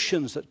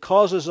emotions, that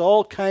causes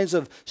all kinds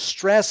of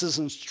stresses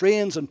and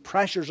strains and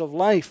pressures of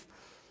life.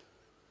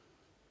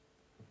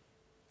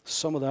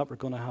 Some of that we're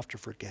going to have to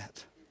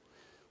forget.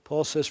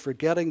 Paul says,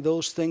 forgetting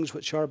those things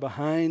which are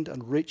behind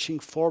and reaching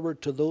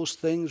forward to those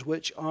things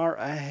which are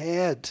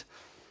ahead,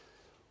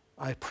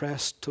 I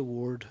press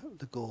toward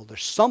the goal.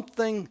 There's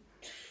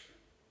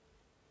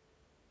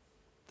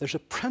a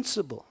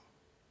principle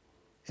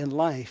in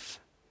life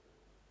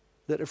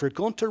that if we're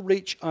going to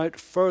reach out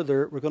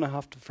further, we're going to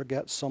have to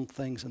forget some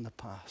things in the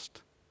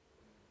past.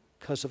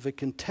 Because if we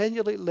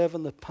continually live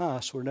in the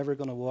past, we're never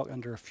going to walk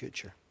into our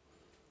future.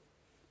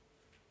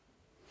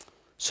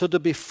 So to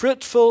be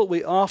fruitful,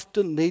 we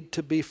often need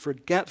to be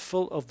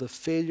forgetful of the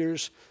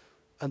failures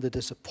and the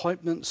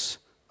disappointments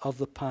of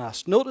the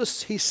past.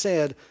 Notice he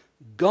said,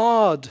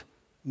 God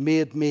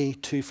made me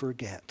to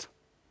forget.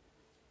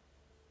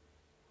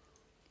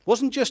 It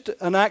wasn't just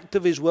an act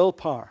of his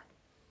willpower.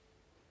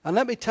 And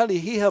let me tell you,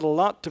 he had a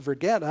lot to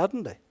forget,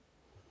 hadn't he?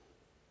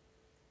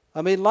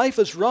 I mean, life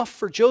is rough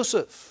for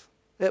Joseph.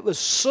 It was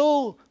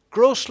so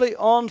grossly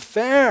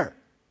unfair.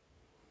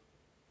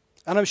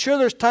 And I'm sure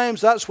there's times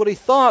that's what he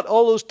thought,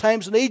 all those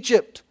times in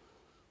Egypt.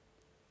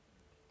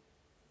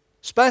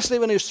 Especially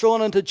when he was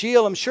thrown into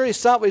jail. I'm sure he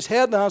sat with his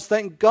head in the hands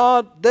thinking,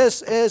 God,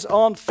 this is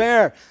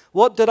unfair.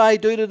 What did I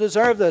do to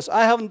deserve this?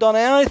 I haven't done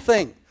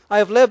anything. I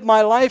have lived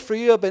my life for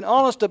you. I've been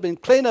honest. I've been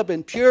clean. I've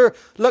been pure.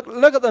 Look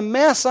at the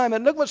mess I'm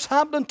in. Look what's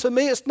happening to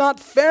me. It's not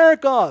fair,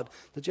 God.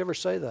 Did you ever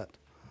say that?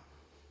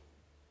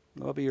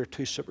 Maybe you're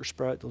too super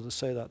spiritual to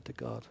say that to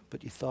God.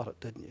 But you thought it,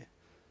 didn't you?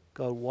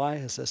 God, why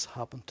has this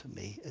happened to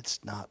me?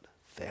 It's not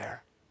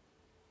fair.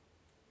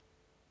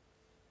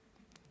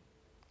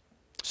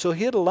 So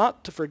he had a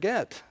lot to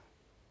forget.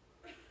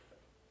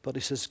 But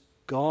he says,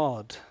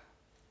 God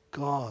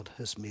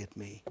has made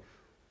me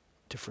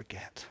to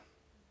forget.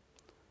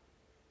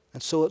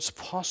 And so it's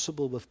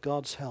possible with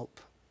God's help.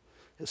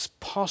 It's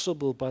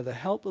possible by the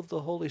help of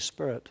the Holy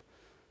Spirit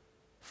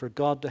for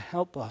God to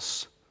help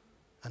us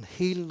and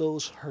heal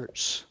those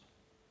hurts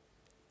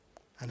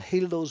and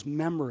heal those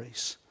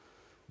memories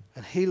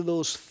and heal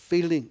those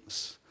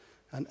feelings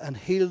and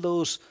heal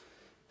those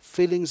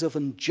feelings of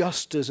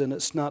injustice and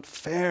it's not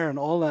fair and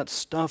all that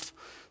stuff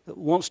that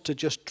wants to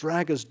just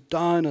drag us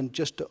down and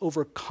just to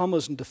overcome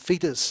us and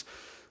defeat us.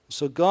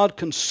 So God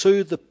can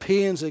soothe the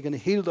pains, He can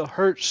heal the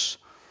hurts.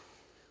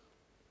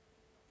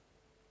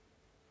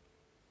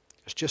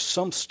 There's just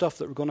some stuff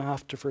that we're going to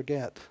have to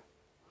forget.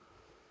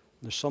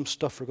 There's some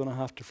stuff we're going to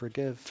have to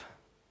forgive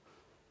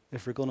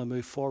if we're going to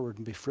move forward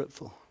and be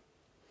fruitful.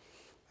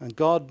 And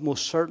God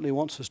most certainly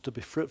wants us to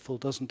be fruitful,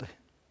 doesn't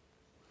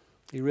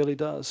He? He really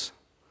does.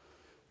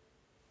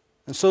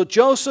 And so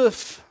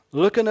Joseph,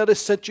 looking at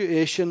his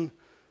situation,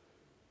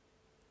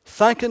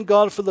 thanking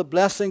God for the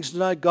blessings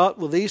that I got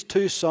with these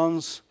two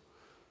sons,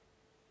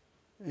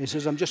 he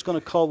says, I'm just going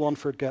to call one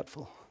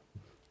forgetful.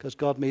 Because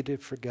God made me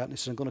forget. And he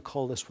says, I'm going to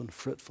call this one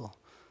fruitful.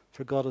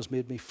 For God has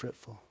made me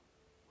fruitful.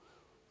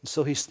 And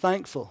so he's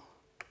thankful.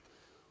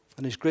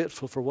 And he's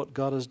grateful for what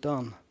God has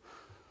done.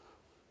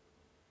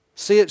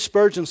 C.H.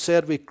 Spurgeon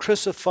said, we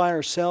crucify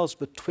ourselves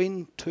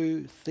between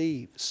two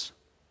thieves.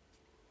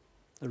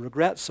 The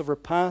regrets of our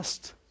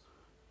past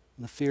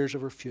and the fears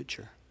of our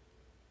future.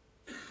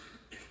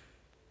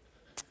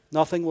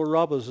 Nothing will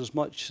rob us as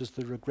much as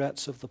the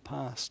regrets of the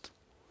past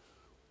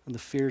and the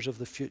fears of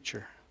the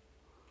future.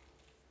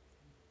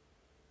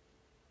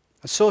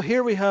 And so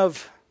here we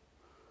have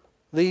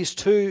these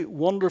two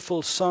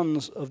wonderful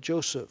sons of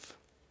Joseph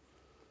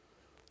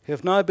who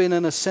have now been,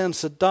 in a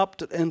sense,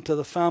 adopted into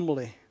the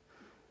family.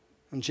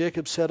 And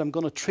Jacob said, I'm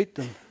going to treat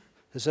them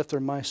as if they're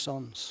my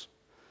sons.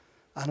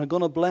 And I'm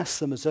going to bless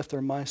them as if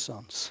they're my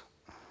sons.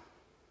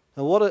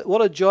 Now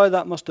what a joy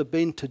that must have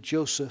been to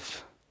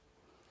Joseph.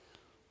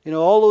 You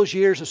know, all those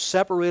years of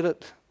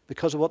separated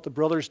because of what the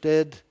brothers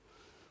did.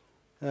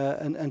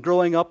 and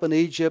growing up in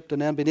Egypt,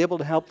 and then being able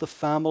to help the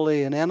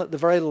family, and then at the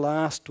very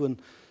last when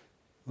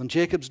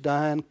Jacob's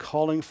dying,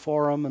 calling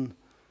for him,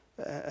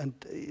 and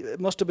it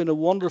must have been a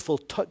wonderful,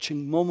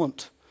 touching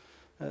moment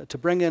to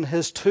bring in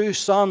his two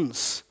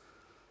sons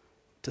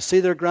to see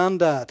their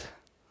granddad.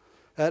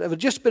 It would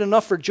just been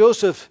enough for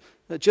Joseph,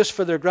 just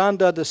for their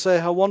granddad to say,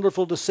 how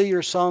wonderful to see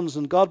your sons,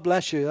 and God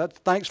bless you.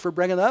 Thanks for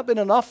bringing that. Been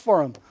enough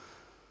for him.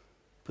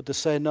 But to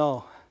say,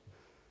 no,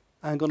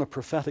 I'm going to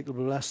prophetically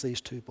bless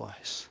these two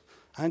boys.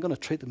 I'm going to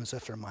treat them as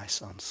if they're my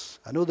sons.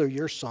 I know they're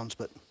your sons,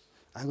 but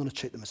I'm going to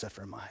treat them as if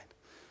they're mine.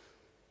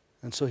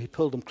 And so he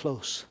pulled them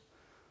close,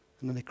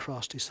 and then he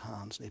crossed his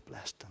hands and he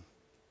blessed them.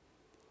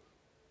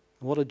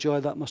 And what a joy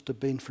that must have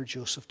been for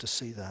Joseph to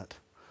see that.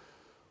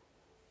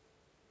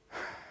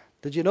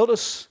 Did you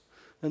notice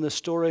in the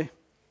story,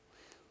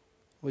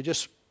 we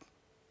just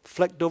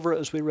flicked over it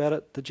as we read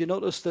it, did you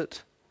notice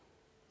that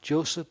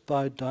Joseph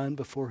bowed down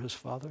before his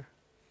father?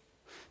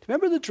 Do you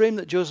remember the dream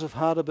that Joseph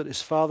had about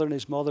his father and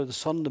his mother, the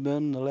sun, the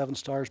moon, and the 11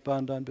 stars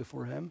bowing down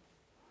before him?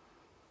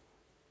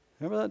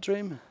 Remember that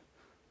dream?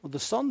 Well, the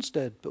sons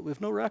did, but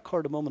we've no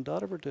record of mum and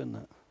dad ever doing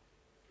that.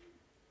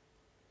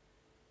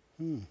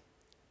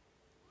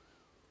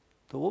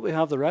 But what we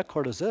have the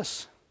record is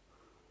this,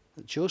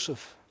 that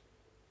Joseph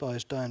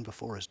bows down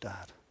before his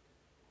dad.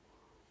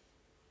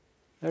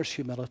 There's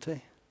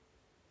humility.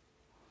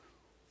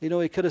 You know,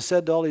 he could have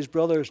said to all his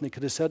brothers, and he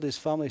could have said to his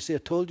family, see, I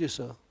told you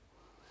so.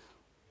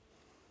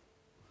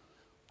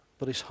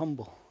 But he's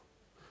humble,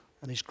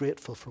 and he's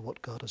grateful for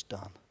what God has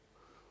done.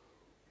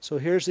 So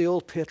here's the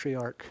old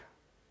patriarch,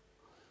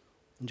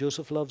 and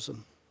Joseph loves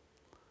him,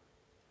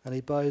 and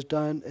he bows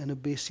down in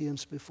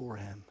obeisance before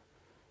him,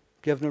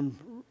 giving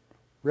him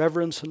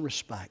reverence and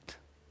respect.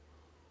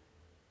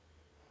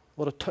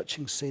 What a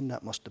touching scene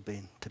that must have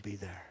been to be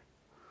there.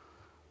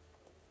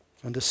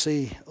 And to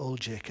see old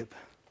Jacob,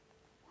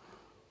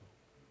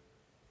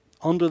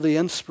 under the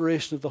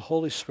inspiration of the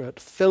Holy Spirit,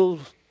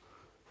 filled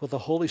with the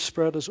Holy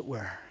Spirit as it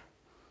were,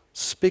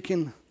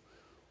 speaking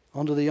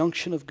under the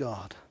unction of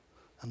God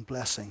and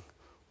blessing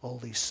all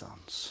these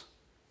sons.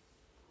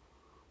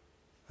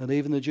 And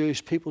even the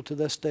Jewish people to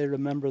this day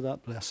remember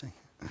that blessing.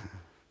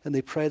 And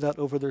they pray that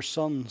over their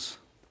sons.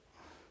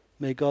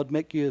 May God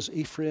make you as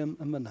Ephraim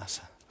and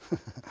Manasseh.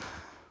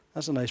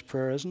 That's a nice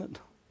prayer, isn't it?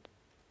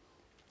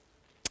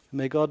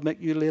 May God make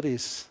you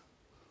ladies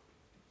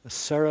as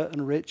Sarah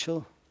and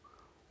Rachel,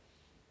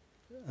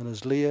 and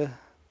as Leah,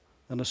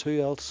 and as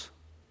who else?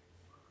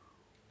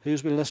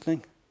 Who's been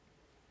listening?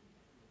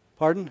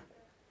 Pardon?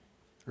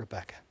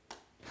 Rebecca.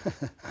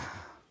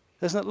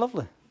 Isn't it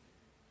lovely?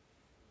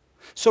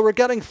 So we're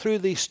getting through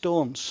these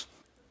stones.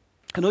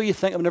 I know you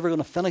think I'm never going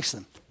to finish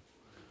them.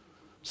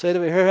 Say, do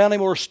we hear any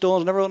more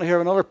stones? I'm never going to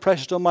hear another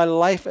precious stone in my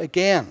life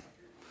again.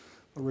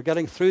 But we're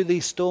getting through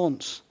these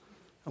stones.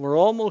 And we're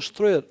almost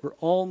through it. We're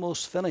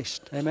almost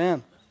finished.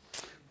 Amen.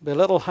 There'll be a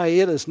little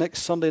hiatus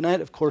next Sunday night,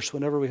 of course,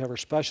 whenever we have our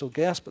special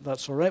guest, but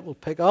that's all right. We'll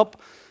pick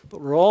up.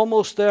 But we're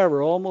almost there.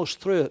 We're almost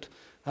through it.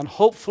 And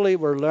hopefully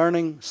we're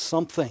learning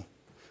something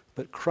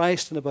about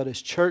Christ and about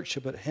his church,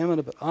 about him and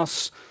about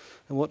us,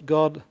 and what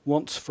God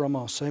wants from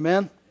us.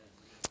 Amen?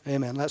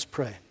 Amen. Let's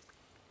pray.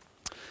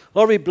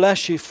 Lord, we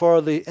bless you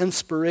for the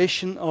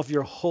inspiration of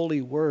your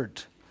holy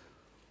word.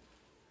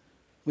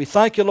 We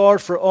thank you,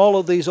 Lord, for all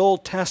of these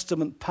Old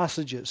Testament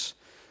passages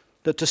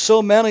that to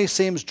so many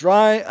seems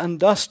dry and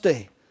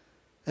dusty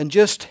and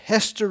just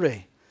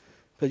history.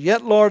 But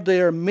yet, Lord, they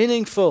are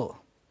meaningful.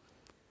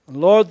 And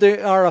Lord,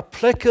 they are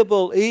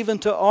applicable even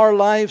to our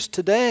lives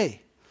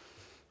today.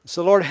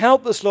 So, Lord,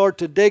 help us, Lord,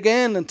 to dig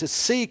in and to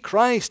see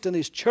Christ and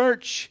his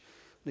church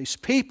and his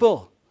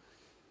people.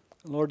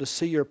 And Lord, to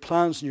see your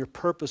plans and your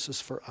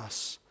purposes for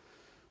us.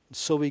 And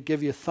so we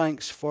give you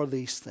thanks for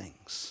these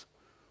things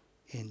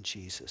in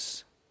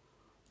Jesus'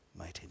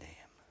 mighty name.